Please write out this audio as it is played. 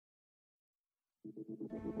Hello,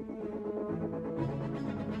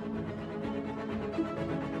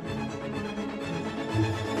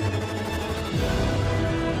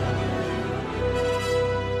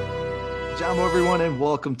 everyone, and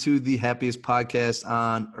welcome to the happiest podcast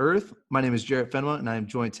on earth. My name is Jarrett Fenwa, and I am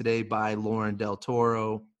joined today by Lauren Del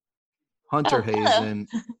Toro, Hunter Hazen,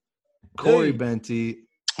 Corey Benty,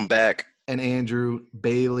 I'm back, and Andrew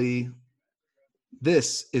Bailey.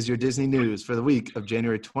 This is your Disney news for the week of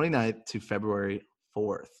January 29th to February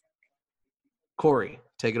 4th. Corey,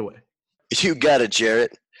 take it away. You got it,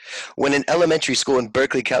 Jarrett. When an elementary school in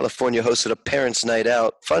Berkeley, California hosted a Parents' Night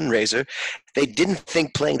Out fundraiser, they didn't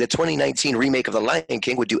think playing the 2019 remake of The Lion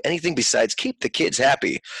King would do anything besides keep the kids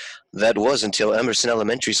happy. That was until Emerson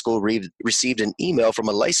Elementary School received an email from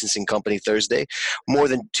a licensing company Thursday, more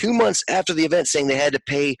than 2 months after the event, saying they had to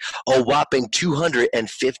pay a whopping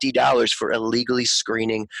 $250 for illegally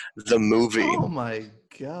screening the movie. Oh, my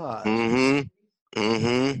God.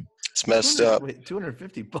 It's messed up. Wait,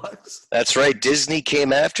 $250? That's right. Disney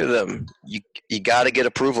came after them. You got to get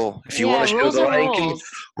approval if you want to show The Lion King.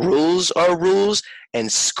 Rules are rules, and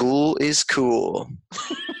school is cool.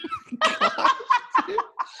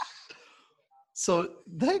 So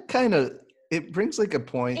that kind of it brings like a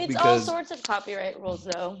point. It's because all sorts of copyright rules,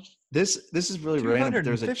 though. This is really random.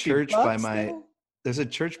 There's a church by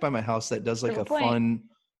my house that does like a fun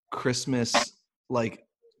Christmas like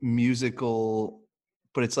musical.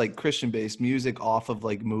 But it's like Christian-based music off of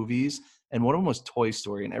like movies. And one of them was Toy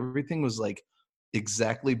Story. And everything was like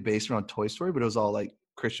exactly based around Toy Story, but it was all like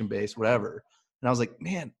Christian-based, whatever. And I was like,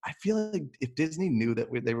 man, I feel like if Disney knew that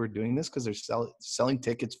they were doing this because they're selling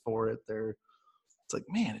tickets for it, it's like,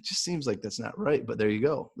 man, it just seems like that's not right. But there you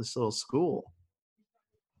go. This little school.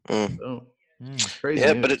 So, crazy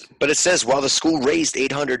news. but it says while the school raised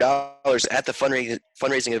 $800 at the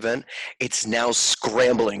fundraising event, it's now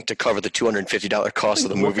scrambling to cover the $250 cost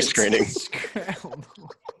of the movie screening.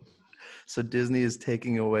 So Disney is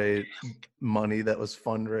taking away money that was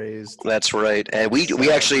fundraised. That's right, and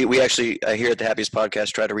we actually here at the Happiest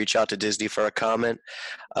Podcast try to reach out to Disney for a comment,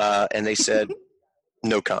 and they said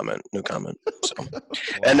no comment. So,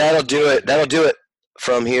 and that'll do it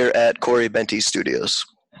from here at Corey Benty Studios.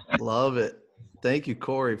 Love it. Thank you,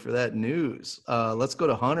 Corey, for that news. Let's go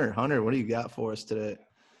to Hunter. Hunter, what do you got for us today?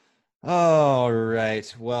 All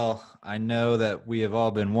right. Well, I know that we have all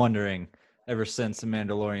been wondering ever since The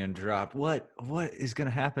Mandalorian dropped, what is going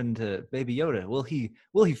to happen to Baby Yoda? Will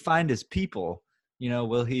he find his people? You know,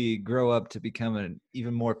 will he grow up to become an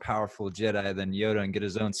even more powerful Jedi than Yoda and get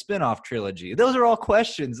his own spin-off trilogy? Those are all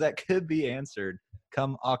questions that could be answered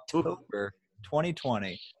come October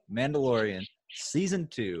 2020. Mandalorian Season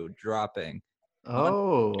 2 dropping.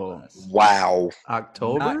 Oh, wow.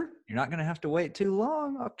 October? You're not going to have to wait too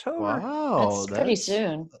long. October. Wow. That's pretty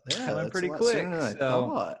soon. Yeah, coming pretty quick.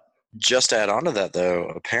 Just to add on to that, though,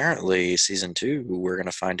 apparently Season 2, we're going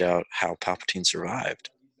to find out how Palpatine survived.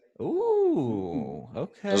 Ooh,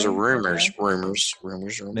 okay. Those are rumors. Okay.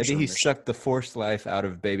 Rumors. Maybe he sucked the Force life out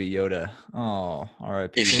of Baby Yoda. Oh, all right.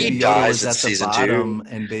 If he dies in Season 2,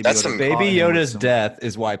 and Baby Yoda's death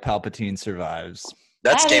is why Palpatine survives.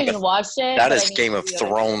 I haven't even watched it. That is Game of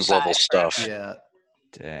Thrones level stuff. Yeah.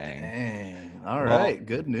 Dang. All right.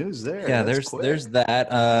 Good news there. Yeah, there's that.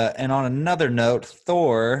 And on another note,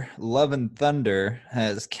 Thor: Love and Thunder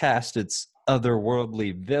has cast its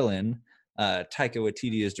otherworldly villain. Taika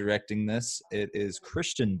Waititi is directing this. It is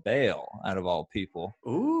Christian Bale, out of all people.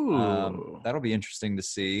 Ooh. That'll be interesting to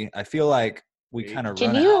see. I feel like we kind of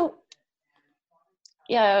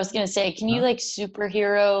Yeah, I was gonna say, can you like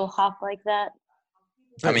superhero hop like that?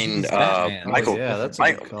 I mean, Michael. Yeah, that's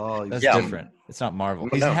a good call. That's different. It's not Marvel.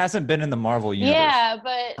 He hasn't been in the Marvel universe. Yeah,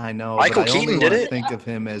 but I know. Michael Keaton did it. Think of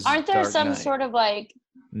him as. Aren't there Dark some Knight. sort of like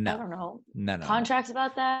No. I don't know contracts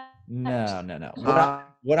about that? No.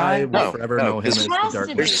 I will forever know him as the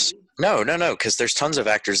Dark Knight. No, because there's tons of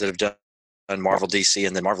actors that have done Marvel, DC,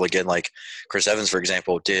 and then Marvel again. Like Chris Evans, for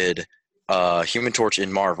example, did Human Torch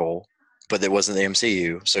in Marvel, but it wasn't the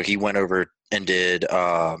MCU, so he went over and did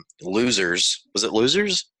Losers. Was it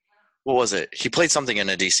Losers? What was it? He played something in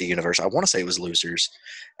a DC universe. I want to say it was Losers.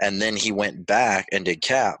 And then he went back and did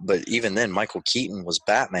Cap. But even then, Michael Keaton was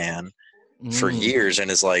Batman for years and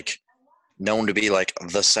is like known to be like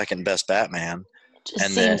the second best Batman.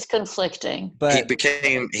 Just seems conflicting. But he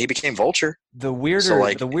became Vulture. The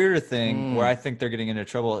weirder thing where I think they're getting into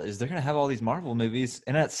trouble is they're going to have all these Marvel movies,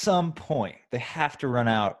 and at some point they have to run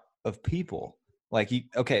out of people. Like,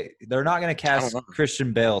 they're not going to cast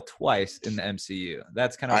Christian Bale twice in the MCU.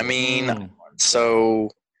 That's kind of. So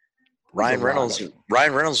Ryan Reynolds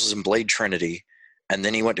was in Blade Trinity, and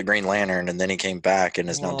then he went to Green Lantern, and then he came back and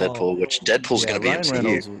is now Deadpool, which Deadpool's going to be Ryan MCU.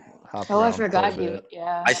 Reynolds I forgot you.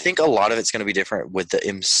 Yeah. I think a lot of it's going to be different with the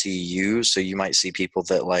MCU, so you might see people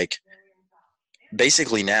that like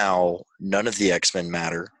basically now none of the X-Men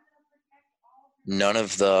matter. None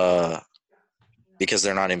of the because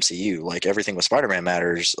they're not MCU. Like everything with Spider-Man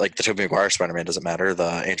matters. Like the Tobey Maguire Spider-Man doesn't matter. The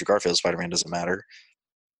Andrew Garfield Spider-Man doesn't matter.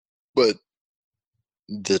 But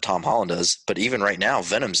the Tom Holland does. But even right now,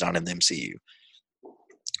 Venom's not in the MCU.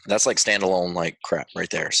 That's like standalone like crap right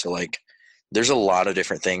there. So like there's a lot of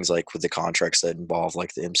different things like with the contracts that involve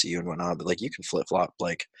like the MCU and whatnot. But like you can flip flop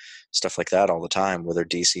like stuff like that all the time, whether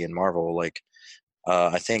DC and Marvel. Like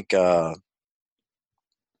I think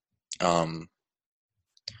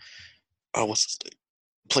what's his name?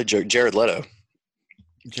 Played Jared Leto.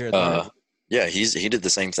 Jared Leto. Yeah, he did the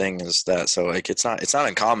same thing as that. So like it's not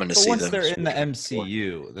uncommon to see once them. Once they're in the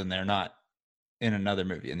MCU, then they're not in another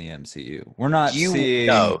movie in the MCU. We're not seeing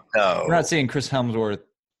we're not seeing Chris Hemsworth,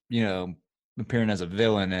 appearing as a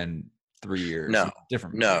villain in 3 years.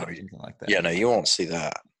 Different movie or something like that. Yeah, no, you won't see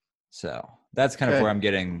that. So that's kind of where I'm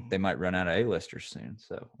getting. They might run out of A-listers soon.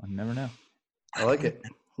 So I never know. I like it.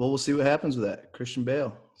 Well, we'll see what happens with that. Christian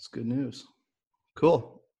Bale. It's good news.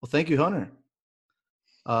 Cool. Well, thank you, Hunter.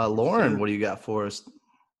 Lauren, what do you got for us?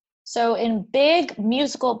 So in big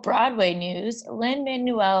musical Broadway news,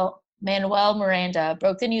 Lin-Manuel Miranda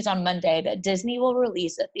broke the news on Monday that Disney will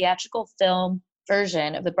release a theatrical film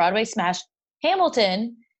version of the Broadway smash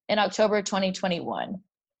Hamilton in October 2021.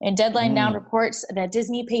 And Deadline now reports that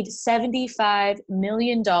Disney paid $75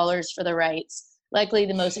 million for the rights, likely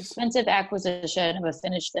the most expensive acquisition of a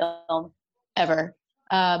finished film ever.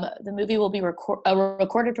 The movie will be a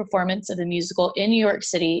recorded performance of the musical in New York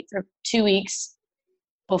City for 2 weeks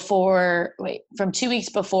before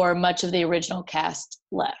much of the original cast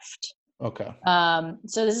left. Okay.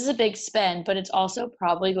 So this is a big spend, but it's also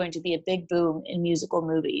probably going to be a big boom in musical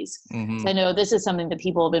movies. Mm-hmm. I know this is something that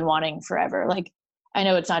people have been wanting forever. Like, I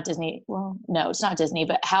know it's not Disney. Well, no, it's not Disney,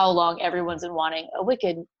 but how long everyone's been wanting a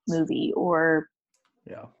Wicked movie or,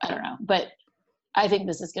 I don't know. But I think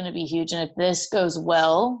this is going to be huge. And if this goes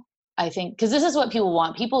well, I think, because this is what people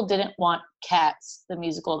want. People didn't want Cats, the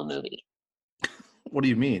musical, the movie. What do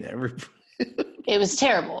you mean? It was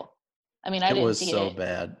terrible. I mean, I didn't see it. It was so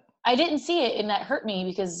bad. I didn't see it, and that hurt me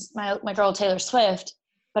because my girl Taylor Swift,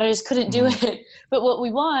 but I just couldn't do it. But what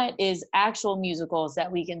we want is actual musicals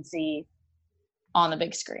that we can see on the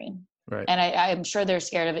big screen. Right. And I'm sure they're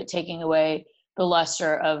scared of it taking away the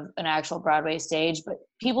luster of an actual Broadway stage. But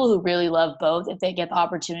people who really love both, if they get the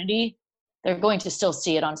opportunity, they're going to still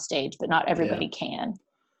see it on stage, but not everybody can.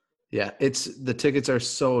 Yeah, the tickets are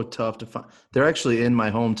so tough to find. They're actually in my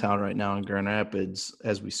hometown right now in Grand Rapids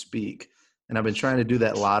as we speak. And I've been trying to do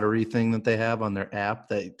that lottery thing that they have on their app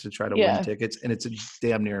to try to win tickets, and it's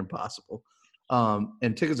damn near impossible.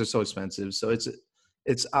 And tickets are so expensive. So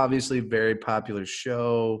it's obviously a very popular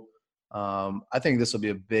show. I think this will be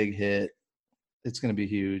a big hit. It's going to be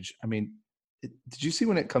huge. I mean, did you see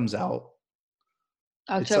when it comes out?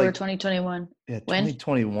 October 2021. Yeah,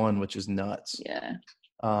 2021, which is nuts. Yeah.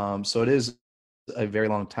 So it is a very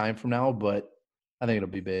long time from now, but I think it'll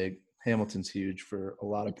be big. Hamilton's huge for a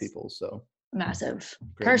lot of people. So massive.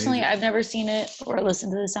 Personally, music. I've never seen it or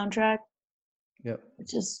listened to the soundtrack. Yep.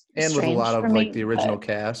 Which is and with a lot of like the original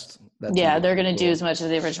cast. They're going to do as much of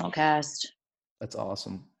the original cast. That's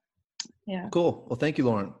awesome. Yeah. Cool. Well, thank you,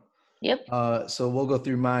 Lauren. Yep. So we'll go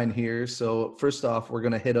through mine here. So first off, we're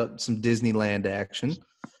going to hit up some Disneyland action.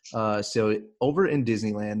 So over in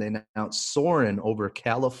Disneyland, they announced Soarin' over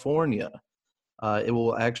California. It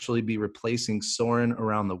will actually be replacing Soarin'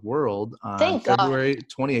 Around the World on February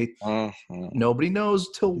 28th. Nobody knows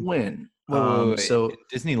till when. So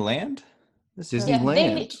Disneyland?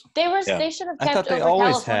 Disneyland. They should have kept I thought they over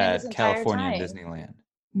always California had California and Disneyland.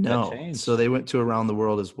 No. So they went to Around the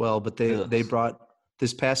World as well, but they brought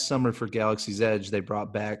this past summer for Galaxy's Edge, they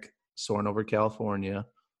brought back Soarin' over California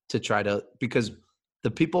to try to, because the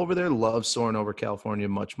people over there love Soarin' over California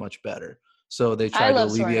much, much better. So they tried to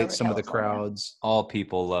alleviate some of the crowds. All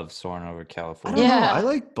people love Soarin' over California. I don't know. I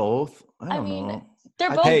like both. I mean, know.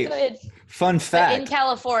 They're both good. Fun fact. But in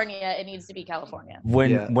California, it needs to be California.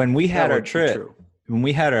 When we had our trip, when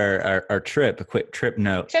we had our trip, a quick trip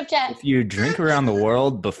note. Trip chat. If you drink around the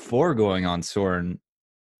world before going on Soarin',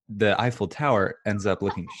 the Eiffel Tower ends up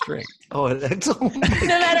looking straight. No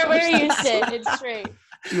matter where you sit, it's straight.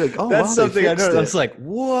 You're like, that's something I noticed. I was like,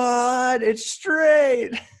 what? It's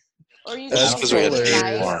straight. Or you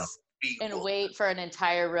can and wait for an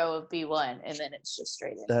entire row of B1, and then it's just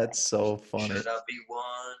straight in. That's so funny.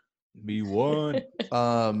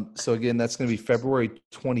 B1. So again, that's going to be February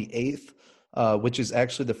 28th. which is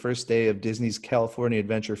actually the first day of Disney's California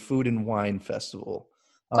Adventure Food and Wine Festival.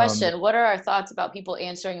 Question, what are our thoughts about people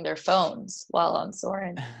answering their phones while on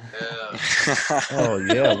Soarin'? Oh,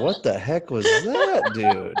 yeah. What the heck was that,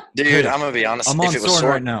 dude? Dude, I'm going to be honest. I'm on Soarin'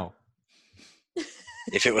 right now.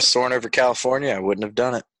 If it was Soarin' over California, I wouldn't have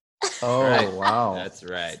done it. Oh, right. Wow. That's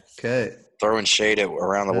right. Okay. Throwing shade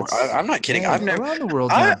around the world. I'm not kidding. Yeah, around the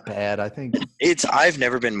world's not bad, I think. I've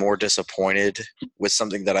never been more disappointed with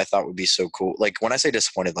something that I thought would be so cool. Like, when I say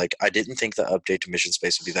disappointed, like, I didn't think the update to Mission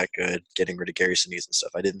Space would be that good, getting rid of Gary Sinise and stuff.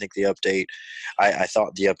 I didn't think the update – I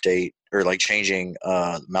thought the update – or, like, changing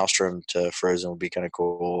Maelstrom to Frozen would be kind of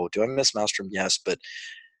cool. Do I miss Maelstrom? Yes, but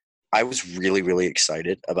I was really, really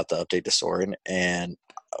excited about the update to Soarin', and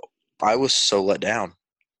I was so let down.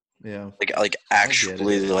 Yeah. Like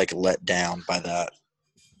actually like let down by that.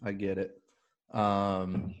 I get it.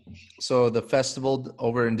 So the festival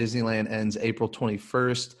over in Disneyland ends April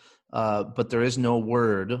 21st, but there is no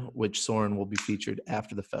word which Soarin' will be featured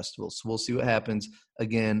after the festival. So we'll see what happens.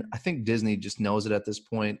 Again, I think Disney just knows it at this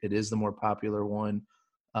point. It is the more popular one.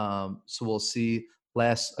 So we'll see.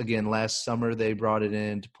 Last summer, they brought it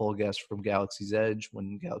in to pull guests from Galaxy's Edge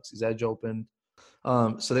when Galaxy's Edge opened.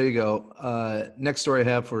 So there you go. Next story I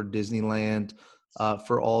have for Disneyland,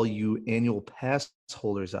 for all you annual pass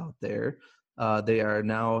holders out there, they are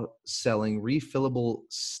now selling refillable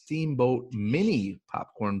Steamboat mini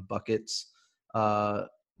popcorn buckets,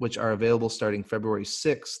 which are available starting February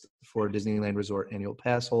 6th for Disneyland Resort annual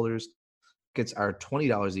pass holders. Tickets are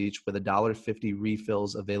 $20 each with $1.50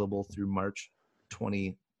 refills available through March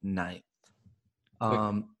 29th.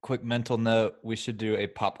 Quick mental note, we should do a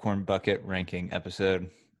popcorn bucket ranking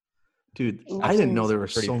episode. Dude, I didn't know there were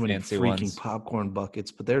so many freaking popcorn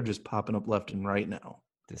buckets, but they're just popping up left and right now.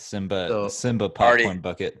 The Simba popcorn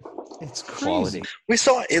bucket. It's crazy. We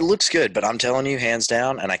saw it looks good, but I'm telling you, hands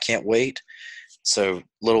down, and I can't wait. So,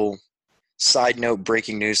 little side note,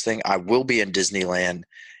 breaking news thing. I will be in Disneyland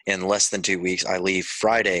in less than 2 weeks. I leave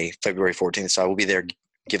Friday, February 14th, so I will be there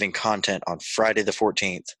giving content on Friday the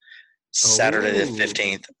 14th. Saturday the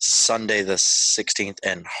 15th, Sunday the 16th,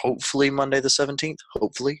 and hopefully Monday the 17th.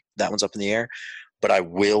 Hopefully. That one's up in the air. But I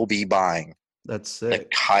will be buying the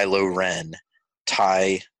Kylo Ren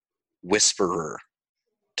TIE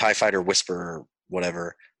Fighter Whisperer,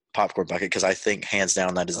 whatever, popcorn bucket, because I think hands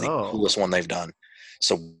down that is the coolest one they've done.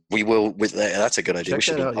 So we will. That's a good idea.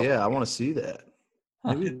 Check that out. Yeah, I want to see that.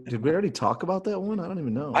 Maybe, did we already talk about that one? I don't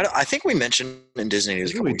even know. I think we mentioned in Disney News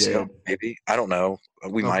a couple weeks ago. Maybe. I don't know.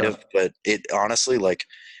 We might have, but it honestly, like,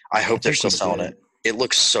 I hope they're still selling it. It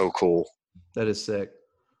looks so cool. That is sick.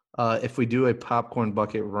 If we do a popcorn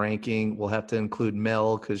bucket ranking, we'll have to include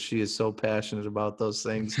Mel because she is so passionate about those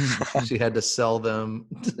things. She had to sell them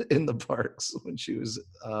in the parks when she was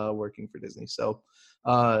working for Disney. So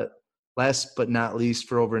last but not least,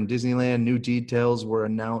 for over in Disneyland, new details were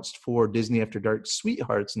announced for Disney After Dark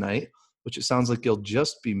Sweethearts Night, which it sounds like you'll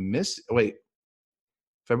just be missing. Wait,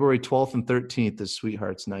 February 12th and 13th is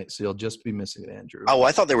Sweethearts Night, so you'll just be missing it, Andrew. Oh,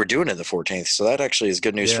 I thought they were doing it the 14th, so that actually is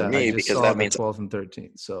good news for me because that means 12th and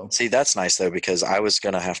 13th. So see, that's nice though because I was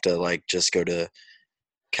gonna have to just go to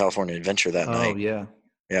California Adventure that night. Oh yeah,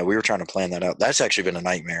 yeah, we were trying to plan that out. That's actually been a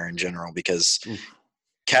nightmare in general because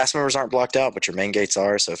cast members aren't blocked out, but your main gates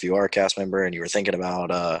are. So if you are a cast member and you were thinking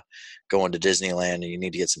about going to Disneyland and you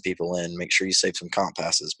need to get some people in, make sure you save some comp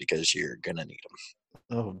passes because you're gonna need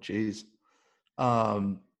them. Oh, geez.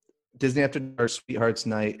 Disney After Dark Sweethearts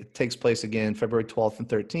Night, it takes place again February 12th and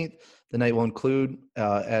 13th. The night will include,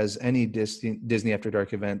 as any Disney After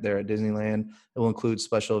Dark event there at Disneyland, it will include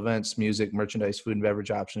special events, music, merchandise, food and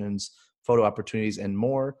beverage options, photo opportunities, and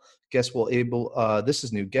more. Guests will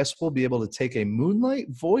be able to take a moonlight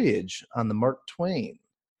voyage on the Mark Twain,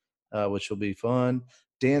 which will be fun.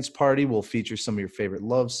 Dance party will feature some of your favorite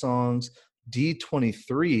love songs.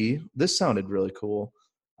 D23, this sounded really cool.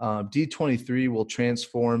 D23 will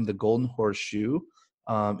transform the Golden Horseshoe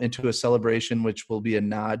into a celebration which will be a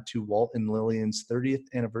nod to Walt and Lillian's 30th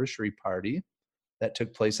anniversary party that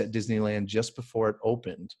took place at Disneyland just before it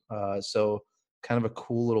opened. So kind of a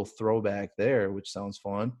cool little throwback there, which sounds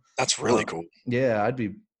fun. That's really cool. Yeah, I'd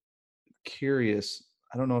be curious.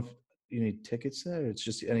 I don't know if you need tickets there. It's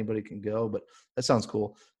just anybody can go, but that sounds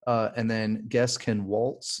cool. And then guests can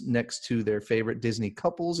waltz next to their favorite Disney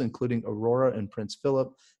couples, including Aurora and Prince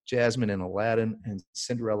Philip, Jasmine and Aladdin, and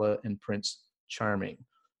Cinderella and Prince Charming.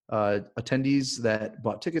 Attendees that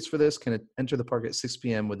bought tickets for this can enter the park at 6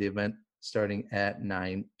 p.m. with the event starting at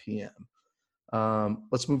 9 p.m.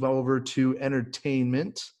 Let's move over to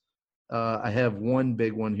entertainment. I have one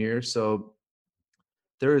big one here. So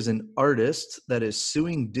there is an artist that is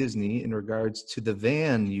suing Disney in regards to the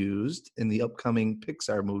van used in the upcoming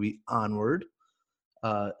Pixar movie Onward.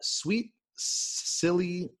 Sweet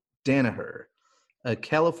Silly Danaher, a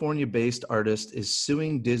California-based artist, is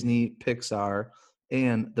suing Disney, Pixar,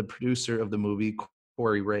 and the producer of the movie,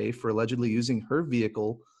 Corey Ray, for allegedly using her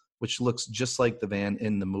vehicle, which looks just like the van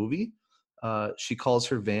in the movie. She calls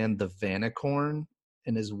her van the Vanicorn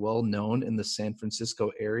and is well known in the San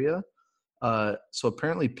Francisco area. So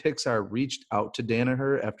apparently Pixar reached out to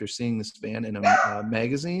Danaher after seeing this van in a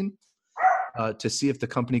magazine to see if the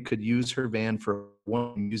company could use her van for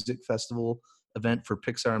one music festival event for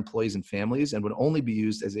Pixar employees and families, and would only be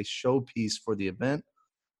used as a showpiece for the event.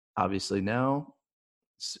 Obviously now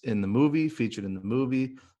in the movie, featured in the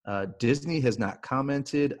movie. Disney has not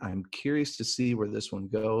commented. I'm curious to see where this one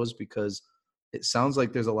goes because it sounds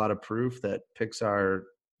like there's a lot of proof that Pixar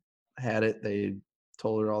had it. They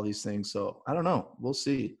told her all these things. So I don't know. We'll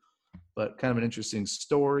see. But kind of an interesting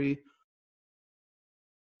story.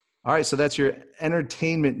 All right, so that's your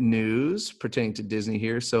entertainment news pertaining to Disney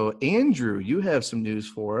here. So, Andrew, you have some news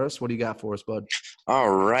for us. What do you got for us, bud?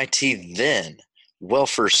 All righty then. Well,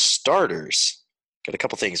 for starters, got a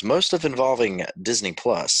couple things, most of involving Disney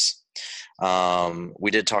Plus.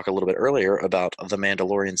 We did talk a little bit earlier about The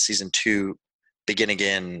Mandalorian Season 2 beginning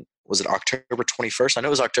in, was it October 21st? I know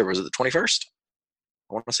it was October. Was it the 21st?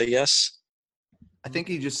 I want to say yes. I think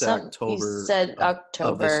he just said October. He said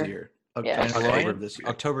October. Of this year. October of this year.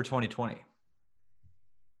 October 2020.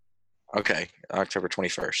 Okay, October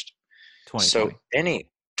 21st. 2020. So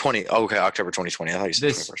October 2020. I thought you said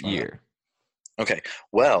this 21st. year. Okay,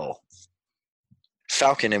 well,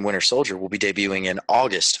 Falcon and Winter Soldier will be debuting in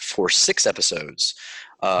August for 6 episodes,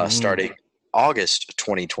 starting August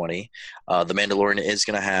 2020. The Mandalorian is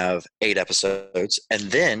going to have 8 episodes. And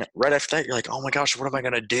then right after that, you're like, oh my gosh, what am I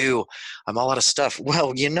going to do? I'm all out of stuff.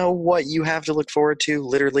 Well, you know what you have to look forward to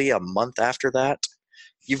literally a month after that?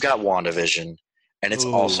 You've got WandaVision, and it's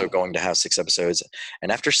also going to have 6 episodes.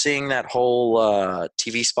 And after seeing that whole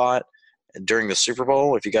TV spot during the Super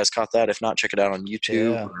Bowl, if you guys caught that, if not, check it out on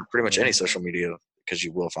YouTube or pretty much any social media because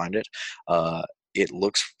you will find it. It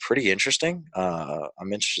looks pretty interesting.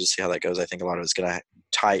 I'm interested to see how that goes. I think a lot of it's going to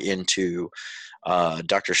tie into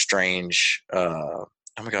Doctor Strange. Oh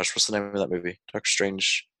my gosh, what's the name of that movie? Doctor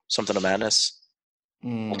Strange, something of Madness?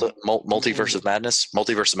 Multiverse of Madness?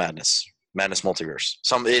 Multiverse of Madness. Madness Multiverse.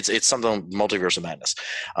 It's something Multiverse of Madness.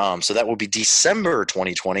 So that will be December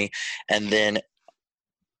 2020. And then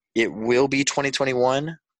it will be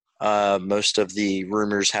 2021. Most of the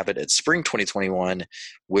rumors have it at spring 2021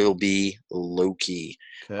 will be Loki.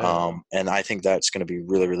 Okay. And I think that's going to be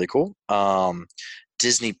really, really cool.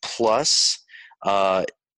 Disney Plus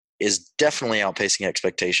is definitely outpacing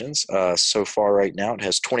expectations. So far right now, it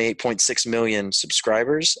has 28.6 million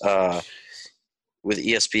subscribers, with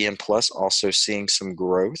ESPN Plus also seeing some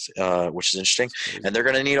growth, which is interesting. And they're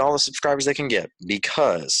going to need all the subscribers they can get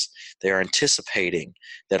because they are anticipating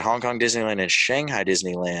that Hong Kong Disneyland and Shanghai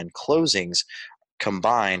Disneyland closings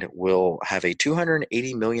combined will have a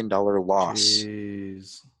 $280 million loss.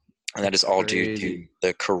 Jeez. And that is all due to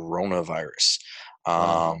the coronavirus.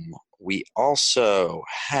 We also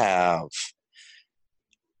have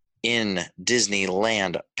in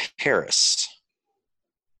Disneyland Paris.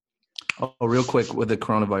 Oh, real quick with the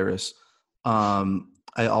coronavirus.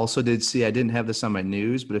 I also did see, I didn't have this on my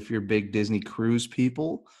news, but if you're big Disney cruise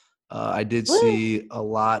people, I did see a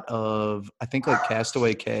lot of, I think like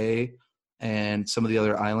Castaway Cay and some of the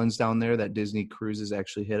other islands down there that Disney cruises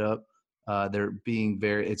actually hit up. They're being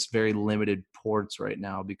it's very limited ports right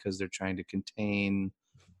now because they're trying to contain,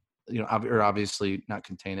 or obviously not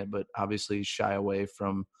contain it, but obviously shy away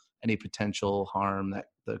from any potential harm that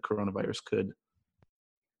the coronavirus could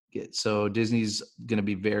get. So Disney's going to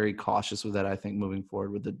be very cautious with that, I think, moving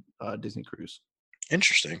forward with the Disney cruise.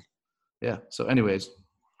 Interesting. Yeah. So anyways.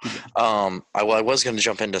 I was going to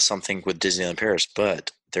jump into something with Disneyland Paris,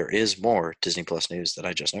 but there is more Disney Plus news that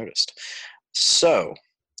I just noticed. So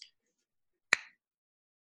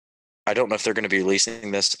I don't know if they're going to be releasing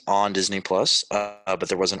this on Disney Plus, but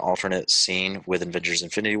there was an alternate scene with Avengers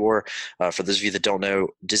Infinity War. For those of you that don't know,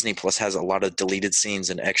 Disney Plus has a lot of deleted scenes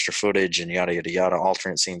and extra footage and yada, yada, yada,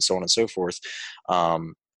 alternate scenes, so on and so forth,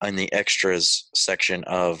 in the extras section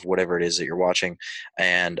of whatever it is that you're watching.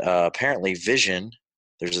 And apparently Vision,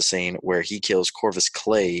 there's a scene where he kills Corvus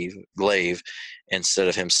Glaive. Instead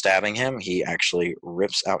of him stabbing him, he actually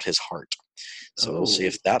rips out his heart. So we'll see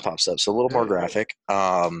if that pops up. So a little more graphic.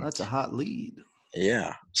 That's a hot lead.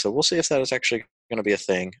 Yeah. So we'll see if that is actually going to be a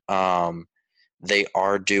thing. they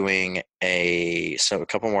are doing a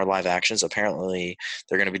couple more live actions. Apparently,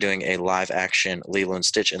 they're going to be doing a live action Lilo and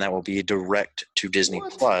Stitch, and that will be direct to Disney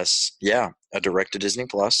Plus. Yeah, a direct to Disney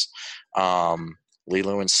Plus.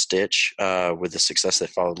 Lilo and Stitch, with the success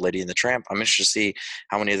that followed Lady and the Tramp. I'm interested to see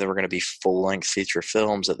how many of them are going to be full-length feature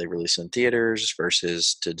films that they release in theaters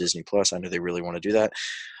versus to Disney Plus. I know they really want to do that.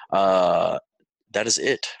 That is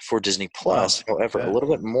it for Disney Plus. Wow. However, a little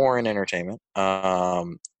bit more in entertainment.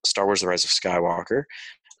 Star Wars: The Rise of Skywalker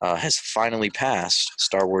has finally passed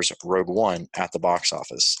Star Wars Rogue One at the box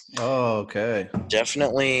office. Oh, okay.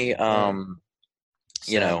 Definitely,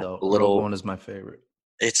 you know, a little. Rogue One is my favorite.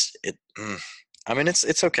 I mean,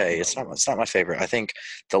 it's okay. It's not my favorite. I think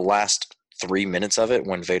the last 3 minutes of it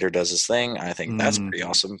when Vader does his thing, I think that's pretty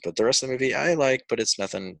awesome. But the rest of the movie I like, but it's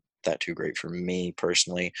nothing that too great for me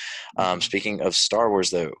personally. Speaking of Star Wars,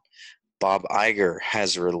 though, Bob Iger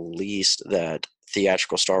has released that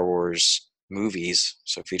theatrical Star Wars movies,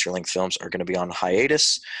 so feature-length films, are going to be on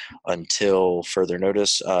hiatus until further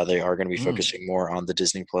notice. They are going to be focusing more on the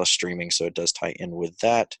Disney Plus streaming, so it does tie in with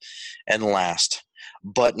that. And last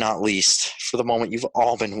but not least, for the moment you've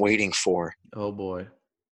all been waiting for. Oh, boy.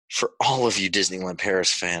 For all of you Disneyland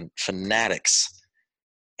Paris fanatics,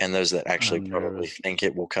 and those that actually probably think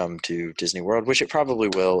it will come to Disney World, which it probably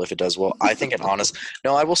will if it does well. I think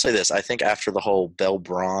no, I will say this. I think after the whole Bell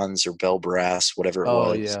Bronze or Bell Brass, whatever it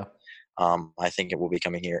was, yeah. I think it will be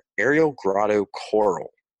coming here. Ariel Grotto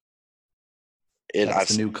Coral.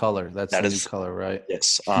 That's the new color. That's the new color, right?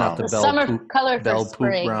 Yes. Not the summer color for Bell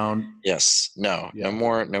spring. Poop brown. Yes. No. Yeah. No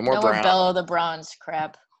more brown. No more Bell of the Bronze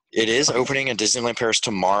crap. It is opening in Disneyland Paris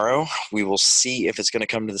tomorrow. We will see if it's going to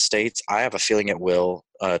come to the States. I have a feeling it will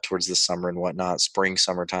towards the summer and whatnot, spring,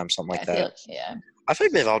 summertime, something like that. I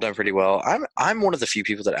think they've all done pretty well. I'm one of the few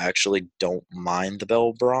people that actually don't mind the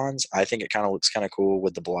Bell Bronze. I think it kind of looks kind of cool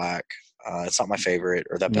with the black. It's not my favorite,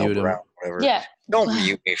 or that Bell Brown, whatever. Yeah. Don't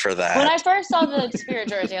mute me for that. When I first saw the Spirit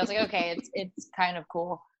jersey, I was like, okay, it's kind of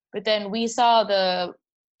cool. But then we saw the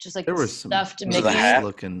stuffed Mickey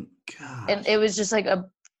looking, gosh. And it was just like a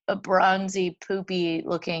bronzy, poopy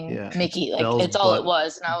looking Mickey. Like Bell's it's all it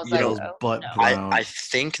was. And I was like, butt no. brown. I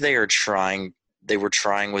think they were trying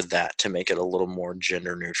with that to make it a little more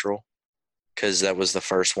gender neutral, because that was the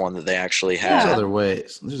first one that they actually had. There's other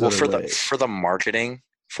ways. For the marketing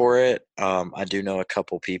for it, I do know a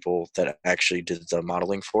couple people that actually did the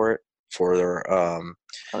modeling for it for their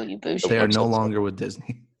you bougie. They are no longer with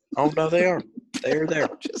Disney. Oh no, they are. They are there.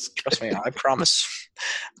 Just trust me, I promise.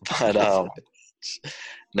 But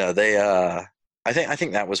no, they I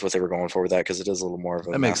think that was what they were going for with that, because it is a little more of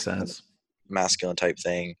a masculine type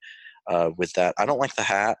thing with that. I don't like the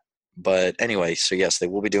hat, but anyway, so yes, they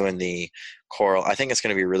will be doing the coral. I think it's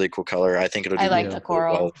going to be a really cool color. I think it'll do the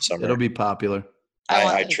coral. Well summer. It'll be popular.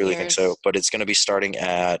 I truly think so, but it's going to be starting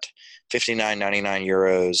at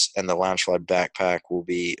 €59.99, and the Loungefly backpack will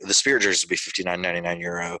be the Spirit jersey will be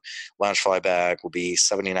 €59.99. Loungefly bag will be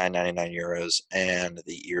 €79.99, and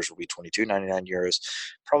the ears will be €22.99.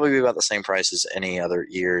 Probably be about the same price as any other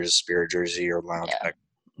ears, Spirit jersey, or lounge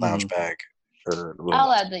bag.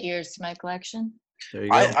 I'll add the ears to my collection. There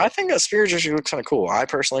you go. I think that Spirit jersey looks kind of cool. I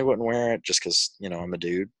personally wouldn't wear it just because I'm a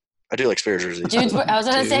dude. I do like Spirit jerseys. I was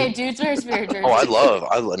going to say, dudes wear Spirit jerseys.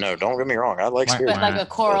 Oh, no, don't get me wrong. I like Spirit jerseys. But like a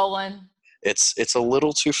coral one. It's a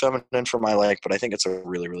little too feminine for my like, but I think it's a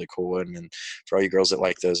really, really cool one. And for all you girls that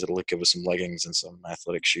like those, it'll look good with some leggings and some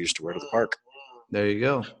athletic shoes to wear to the park. There you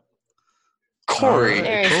go. Corey.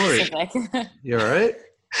 Corey. You all right?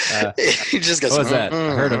 He just goes, what was that?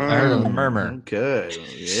 I heard a murmur. Okay.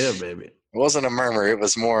 Yeah, baby. It wasn't a murmur. It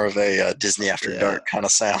was more of a Disney After Dark kind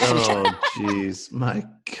of sound. Oh, jeez. My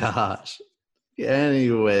gosh.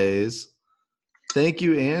 Anyways, thank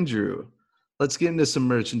you, Andrew. Let's get into some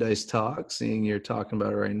merchandise talk, seeing you're talking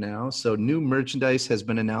about it right now. So new merchandise has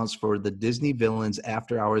been announced for the Disney Villains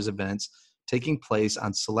After Hours events taking place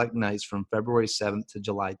on select nights from February 7th to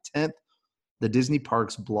July 10th. The Disney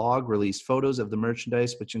Parks blog released photos of the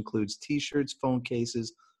merchandise, which includes T-shirts, phone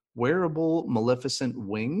cases, wearable Maleficent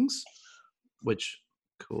wings, which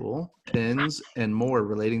cool, pins, and more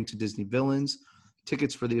relating to Disney villains.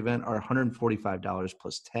 Tickets for the event are $145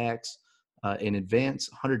 plus tax. In advance,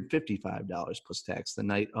 $155 plus tax the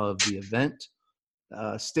night of the event.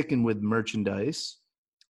 Sticking with merchandise,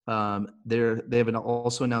 they have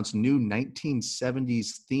also announced new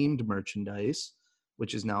 1970s themed merchandise,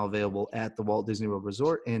 which is now available at the Walt Disney World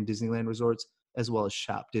Resort and Disneyland Resorts, as well as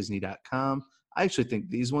shopdisney.com. I actually think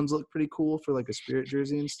these ones look pretty cool for like a Spirit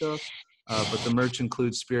jersey and stuff. But the merch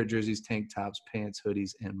includes Spirit jerseys, tank tops, pants,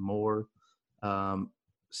 hoodies, and more.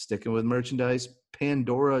 sticking with merchandise,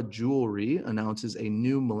 Pandora Jewelry announces a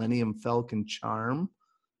new Millennium Falcon charm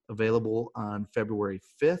available on February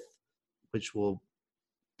 5th, which will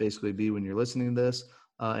basically be when you're listening to this,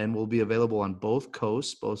 and will be available on both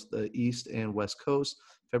coasts, both the East and West Coast.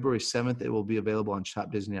 February 7th, it will be available on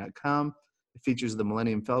shopdisney.com. It features the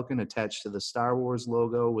Millennium Falcon attached to the Star Wars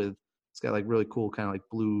logo it's got like really cool kind of like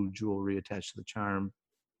blue jewelry attached to the charm.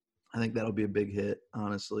 I think that'll be a big hit,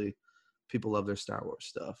 honestly. People love their Star Wars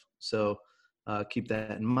stuff. So keep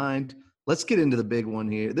that in mind. Let's get into the big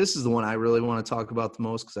one here. This is the one I really want to talk about the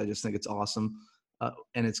most because I just think it's awesome.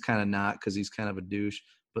 And it's kind of not because he's kind of a douche.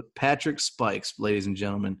 But Patrick Spikes, ladies and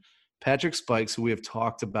gentlemen. Patrick Spikes, who we have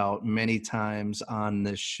talked about many times on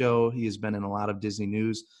this show. He has been in a lot of Disney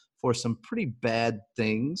news for some pretty bad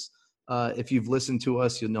things. If you've listened to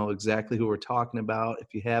us, you'll know exactly who we're talking about.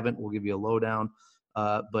 If you haven't, we'll give you a lowdown.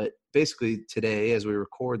 But basically today, as we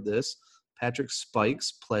record this, Patrick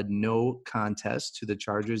Spikes pled no contest to the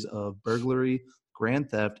charges of burglary, grand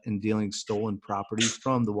theft, and dealing stolen property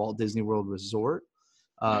from the Walt Disney World Resort.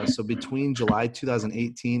 So between July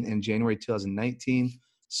 2018 and January 2019,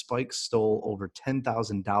 Spikes stole over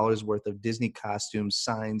 $10,000 worth of Disney costumes,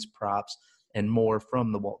 signs, props, and more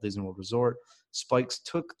from the Walt Disney World Resort. Spikes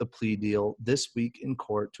took the plea deal this week in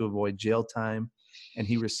court to avoid jail time, and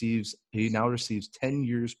he now receives 10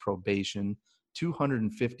 years probation,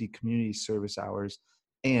 250 community service hours,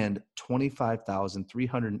 and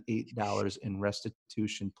 $25,308 in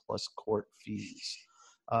restitution plus court fees.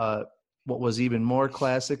 What was even more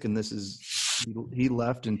classic, and this is he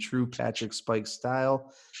left in true Patrick Spikes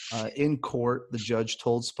style. In court, the judge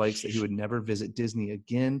told Spikes that he would never visit Disney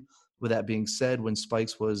again. With that being said, when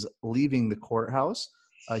Spikes was leaving the courthouse,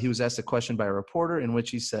 he was asked a question by a reporter in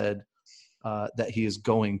which he said that he is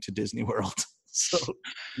going to Disney World. So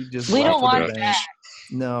he just we don't want that.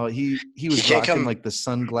 No, he was rocking like the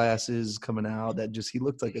sunglasses coming out. He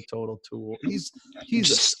looked like a total tool. He's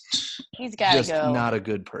gotta just go. Not a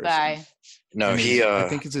good person. Bye. No, I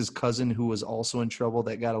think it's his cousin who was also in trouble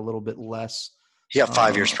that got a little bit less. He got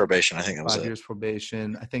 5 years probation. I think that was 5 years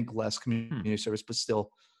probation. I think less community service, but still,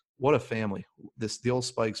 what a family. The old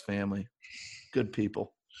Spikes family. Good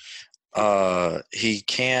people. He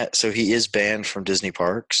can't. So he is banned from Disney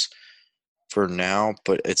parks for now,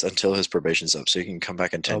 but it's until his probation's up, so he can come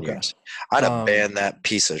back in 10 years. I'd have banned that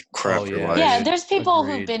piece of crap for life. Yeah, there's people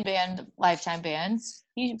who've been banned lifetime bans.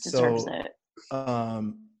 He deserves it.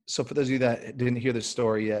 So for those of you that didn't hear the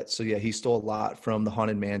story yet, so yeah, he stole a lot from the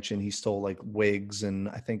Haunted Mansion. He stole like wigs and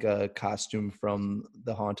I think a costume from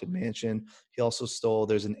the Haunted Mansion. He also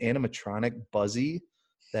there's an animatronic Buzzy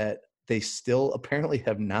that they still apparently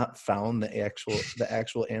have not found the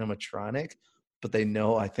actual animatronic, but they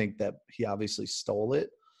know, I think, that he obviously stole it.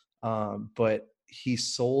 But he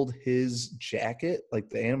sold his jacket, like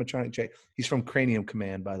the animatronic jacket. He's from Cranium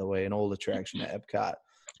Command, by the way, an old attraction at Epcot.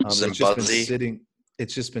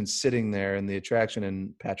 It's just been sitting there in the attraction,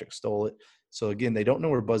 and Patrick stole it. So again, they don't know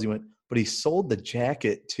where Buzzy went, but he sold the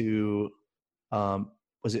jacket to,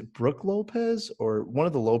 was it Brooke Lopez or one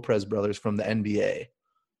of the Lopez brothers from the NBA?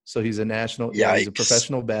 So he's he's a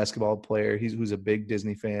professional basketball player. Who's a big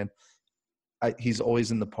Disney fan. He's always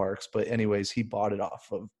in the parks, but anyways, he bought it off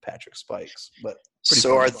of Patrick Spikes. But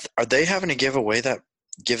so are they having to give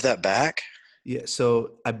that back? Yeah,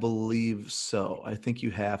 so I believe so. I think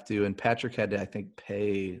you have to, and Patrick had to, I think,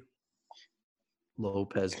 pay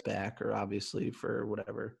Lopez back, or obviously for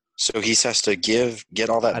whatever. So he has to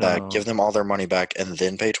get all that back, give them all their money back, and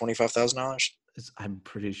then pay $25,000. I'm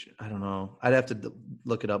pretty sure. I don't know. I'd have to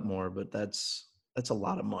look it up more, but that's a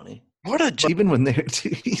lot of money. Even when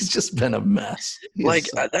he's just been a mess.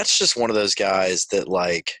 That's just one of those guys that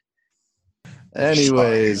like.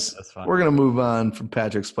 Anyways, we're going to move on from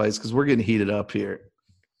Patrick Spikes because we're getting heated up here.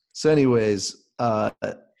 So anyways, for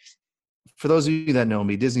those of you that know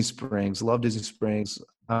me, Disney Springs, love Disney Springs.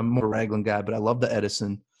 I'm more a Raglan guy, but I love the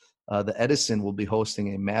Edison. The Edison will be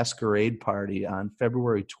hosting a masquerade party on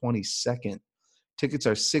February 22nd. Tickets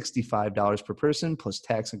are $65 per person plus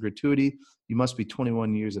tax and gratuity. You must be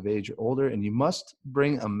 21 years of age or older, and you must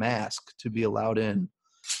bring a mask to be allowed in.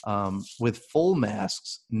 With full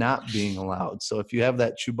masks not being allowed. So if you have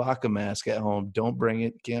that Chewbacca mask at home, don't bring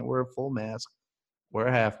it. Can't wear a full mask. Wear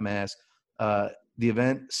a half mask. The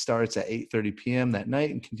event starts at 8:30 p.m. that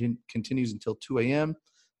night and continues until 2 a.m.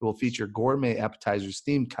 It will feature gourmet appetizers,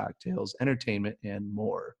 themed cocktails, entertainment, and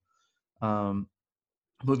more.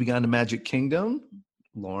 Moving on to Magic Kingdom.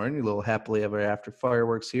 Lauren, your little happily ever after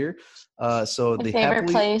fireworks here. So my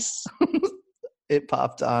favorite place. It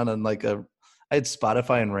popped on like I had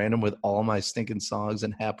Spotify in random with all my stinking songs,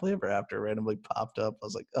 and Happily Ever After randomly popped up. I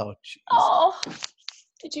was like, oh, jeez. Oh.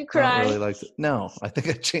 Did you cry? I don't really No, I think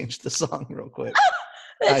I changed the song real quick.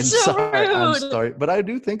 That's so rude. I'm sorry, but I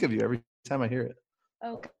do think of you every time I hear it.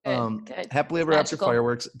 Oh, good. Happily Ever After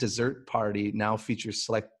Fireworks dessert party now features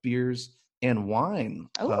select beers and wine.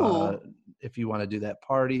 If you want to do that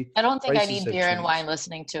party. I don't think I need beer and wine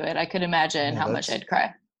listening to it. I could imagine how much I'd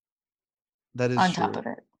cry. That is on true. top of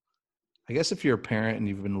it. I guess if you're a parent and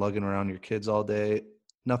you've been lugging around your kids all day,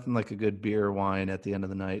 nothing like a good beer or wine at the end of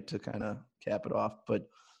the night to kind of cap it off. But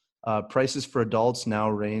prices for adults now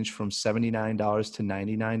range from $79 to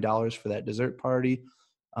 $99 for that dessert party,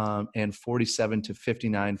 and $47 to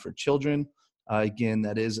 $59 for children. Again,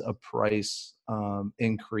 that is a price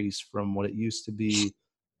increase from what it used to be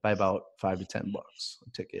by about $5 to $10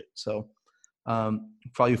 a ticket. So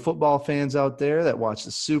for all you football fans out there that watch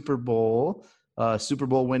the Super Bowl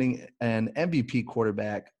winning and MVP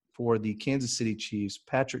quarterback for the Kansas City Chiefs,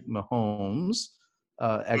 Patrick Mahomes,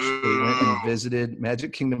 actually went and visited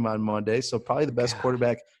Magic Kingdom on Monday. So probably the best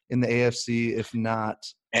quarterback in the AFC, if not.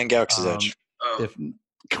 And Galaxy's Edge. If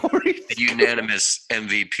Corey, the unanimous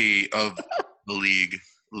MVP of the league.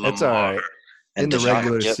 Lamar. That's all right. And in the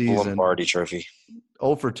regular season. season. Lombardi trophy.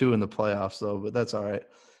 0 for 2 in the playoffs, though, but that's all right.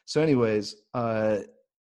 So anyways,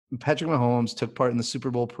 Patrick Mahomes took part in the Super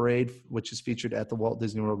Bowl parade, which is featured at the Walt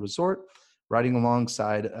Disney World Resort, riding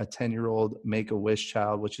alongside a 10-year-old Make-A-Wish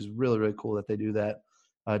child, which is really, really cool that they do that.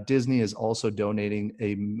 Disney is also donating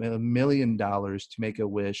 $1 million to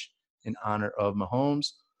Make-A-Wish in honor of Mahomes.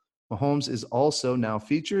 Mahomes is also now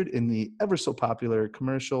featured in the ever-so-popular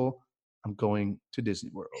commercial, I'm Going to Disney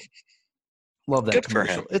World. Love that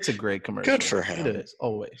commercial. It's a great commercial. Good for him. It is,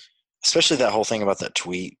 always. Especially that whole thing about that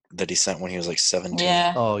tweet that he sent when he was like 17.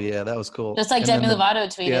 Yeah. Oh, yeah, that was cool. Just like Demi Lovato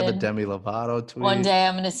tweeted. Yeah, the Demi Lovato tweet. One day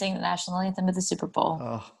I'm going to sing the national anthem at the Super Bowl.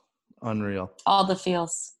 Oh, unreal. All the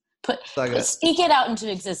feels. Speak it out into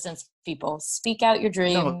existence, people. Speak out your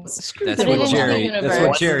dreams. That's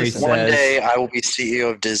what Jerry says. One day I will be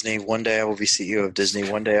CEO of Disney. One day I will be CEO of Disney.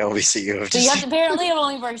 One day I will be CEO of Disney. So apparently it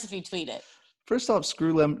only works if you tweet it. First off,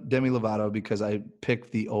 screw Demi Lovato because I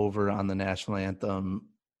picked the over on the national anthem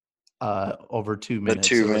over 2 minutes.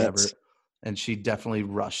 The 2 minutes. And she definitely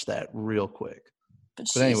rushed that real quick. But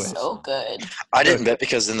she's so good. I didn't bet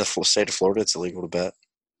because in the state of Florida it's illegal to bet.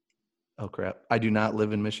 Oh, crap. I do not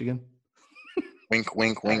live in Michigan. Wink,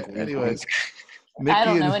 wink, wink, wink. Anyways. I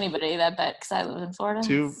don't know anybody that bet because I live in Florida.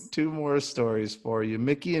 Two more stories for you.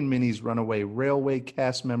 Mickey and Minnie's Runaway Railway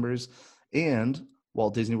cast members and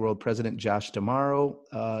Walt Disney World President Josh D'Amaro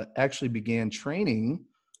actually began training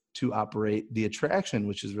to operate the attraction,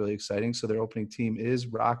 which is really exciting. So their opening team is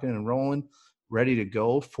rocking and rolling, ready to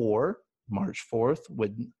go for March 4th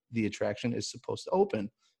when the attraction is supposed to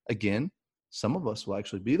open. Again, some of us will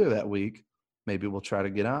actually be there that week. Maybe we'll try to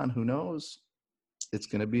get on. Who knows? It's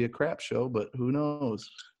going to be a crap show, but who knows?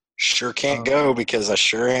 Sure can't go because I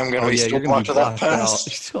sure am going to be still blocked without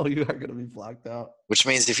pass. So you are going to be blocked out. Which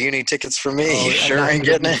means if you need tickets for me, you sure ain't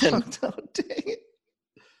getting in. Dang it.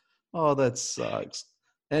 Oh, that sucks.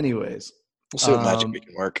 Anyways. We'll see what magic we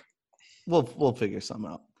can work. We'll figure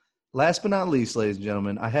something out. Last but not least, ladies and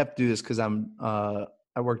gentlemen, I have to do this because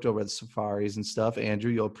I worked over at the safaris and stuff.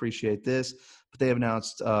 Andrew, you'll appreciate this. But they have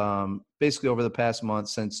announced basically over the past month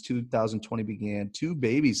since 2020 began, 2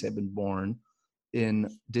 babies have been born in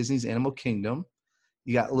Disney's Animal Kingdom.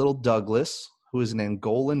 You got little Douglas, who is an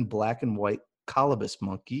Angolan black and white colobus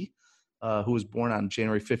monkey, who was born on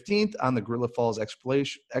January 15th on the Gorilla Falls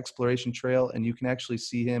Exploration Trail. And you can actually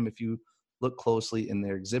see him if you look closely in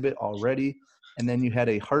their exhibit already. And then you had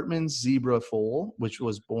a Hartman's zebra foal, which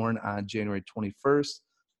was born on January 21st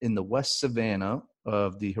in the West Savannah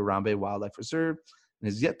of the Harambe Wildlife Reserve and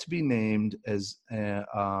is yet to be named as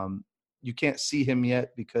you can't see him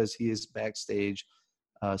yet because he is backstage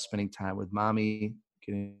spending time with mommy,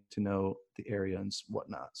 getting to know the area and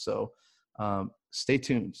whatnot. So stay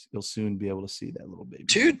tuned. You'll soon be able to see that little baby.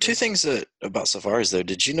 Two things about safaris, though.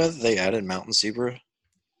 Did you know that they added mountain zebra?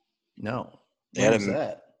 No. What is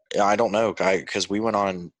that? I don't know, because we went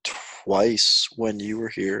on twice when you were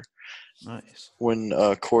here. Nice. When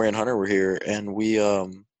Corey and Hunter were here, and we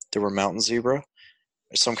there were mountain zebra,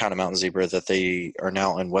 some kind of mountain zebra that they are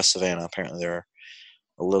now in West Savannah. Apparently, they're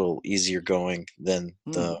a little easier going than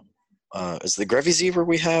is the Grevy zebra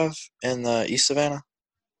we have in the East Savannah.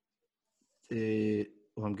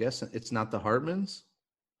 Well, I'm guessing it's not the Hartmans.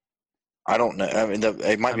 I don't know. I mean,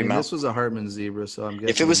 it might be. This was a Hartman zebra, so I'm guessing.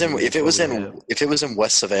 If it was in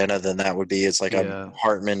West Savannah, then that would be. It's like a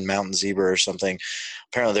Hartman mountain zebra or something.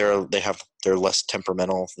 Apparently, they're less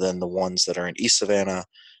temperamental than the ones that are in East Savannah,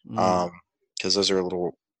 because those are a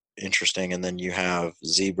little interesting. And then you have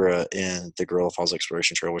Zebra in the Gorilla Falls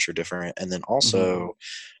Exploration Trail, which are different. And then also,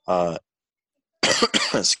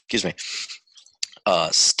 excuse me,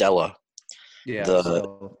 Stella. Yeah,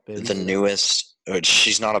 the newest.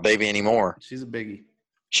 She's not a baby anymore. She's a biggie.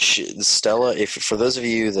 Stella, if for those of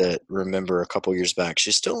you that remember a couple years back,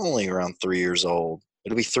 she's still only around 3 years old.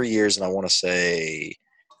 It'll be 3 years, and I want to say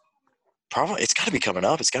probably it's got to be coming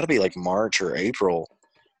up. It's got to be like March or April.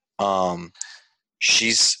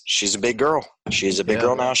 She's a big girl. She's a big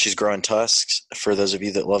girl now. She's growing tusks. For those of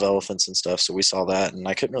you that love elephants and stuff, so we saw that, and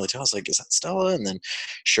I couldn't really tell. I was like, "Is that Stella?" And then,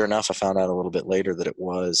 sure enough, I found out a little bit later that it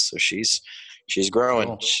was. So she's growing.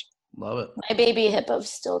 Cool. Love it. My baby hippo's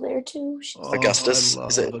still there too. Augustus.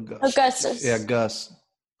 Is it Augustus? Yeah, Gus.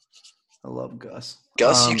 I love Gus.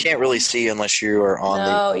 Gus, you can't really see unless you are on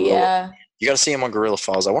the. Oh yeah. You got to see him on Gorilla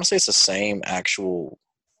Falls. I want to say it's the same actual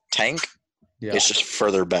tank. Yeah. It's just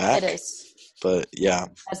further back. It is. But yeah,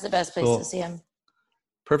 that's the best place to see him.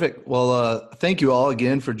 Perfect. Well, thank you all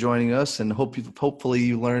again for joining us, and hopefully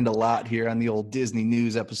you learned a lot here on the old Disney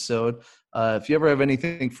News episode. If you ever have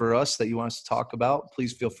anything for us that you want us to talk about,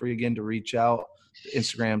 please feel free again to reach out.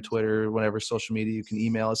 Instagram, Twitter, whatever social media. You can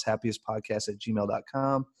email us,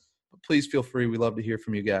 happiestpodcast@gmail.com. But please feel free. We love to hear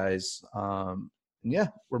from you guys. And yeah,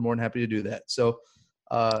 we're more than happy to do that. So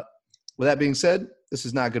with that being said, this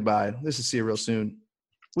is not goodbye. This is see you real soon.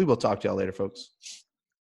 We will talk to y'all later, folks.